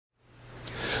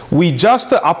We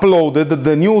just uploaded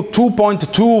the new 2.2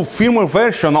 firmware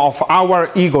version of our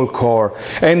Eagle Core,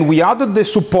 and we added the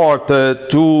support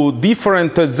to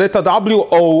different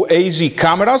ZW-AZ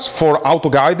cameras for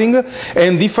autoguiding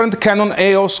and different Canon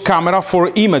EOS camera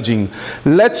for imaging.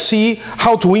 Let's see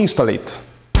how to install it.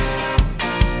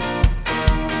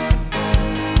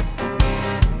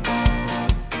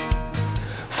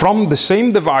 From the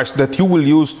same device that you will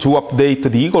use to update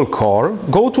the Eagle Core,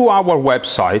 go to our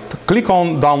website, click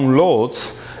on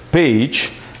Downloads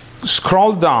page,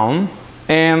 scroll down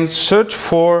and search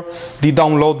for the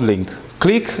download link.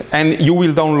 Click and you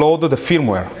will download the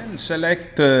firmware. Then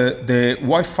select the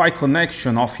Wi-Fi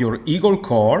connection of your Eagle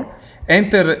Core,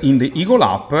 enter in the Eagle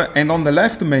app and on the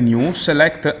left menu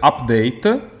select Update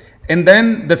and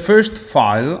then the first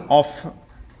file of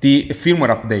the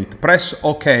firmware update. Press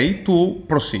OK to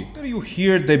proceed. After you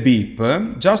hear the beep,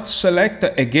 just select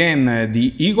again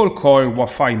the Eagle Core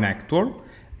Wi-Fi network,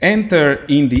 enter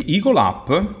in the Eagle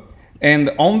app, and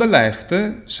on the left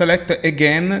select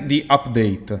again the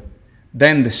update.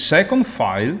 Then the second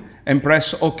file and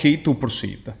press OK to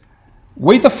proceed.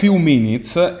 Wait a few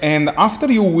minutes and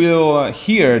after you will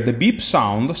hear the beep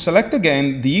sound, select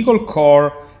again the Eagle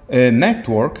Core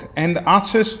network and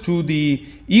access to the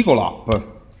Eagle app.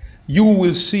 You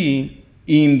will see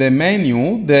in the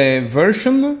menu the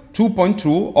version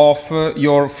 2.2 of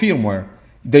your firmware.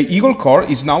 The Eagle Core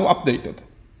is now updated.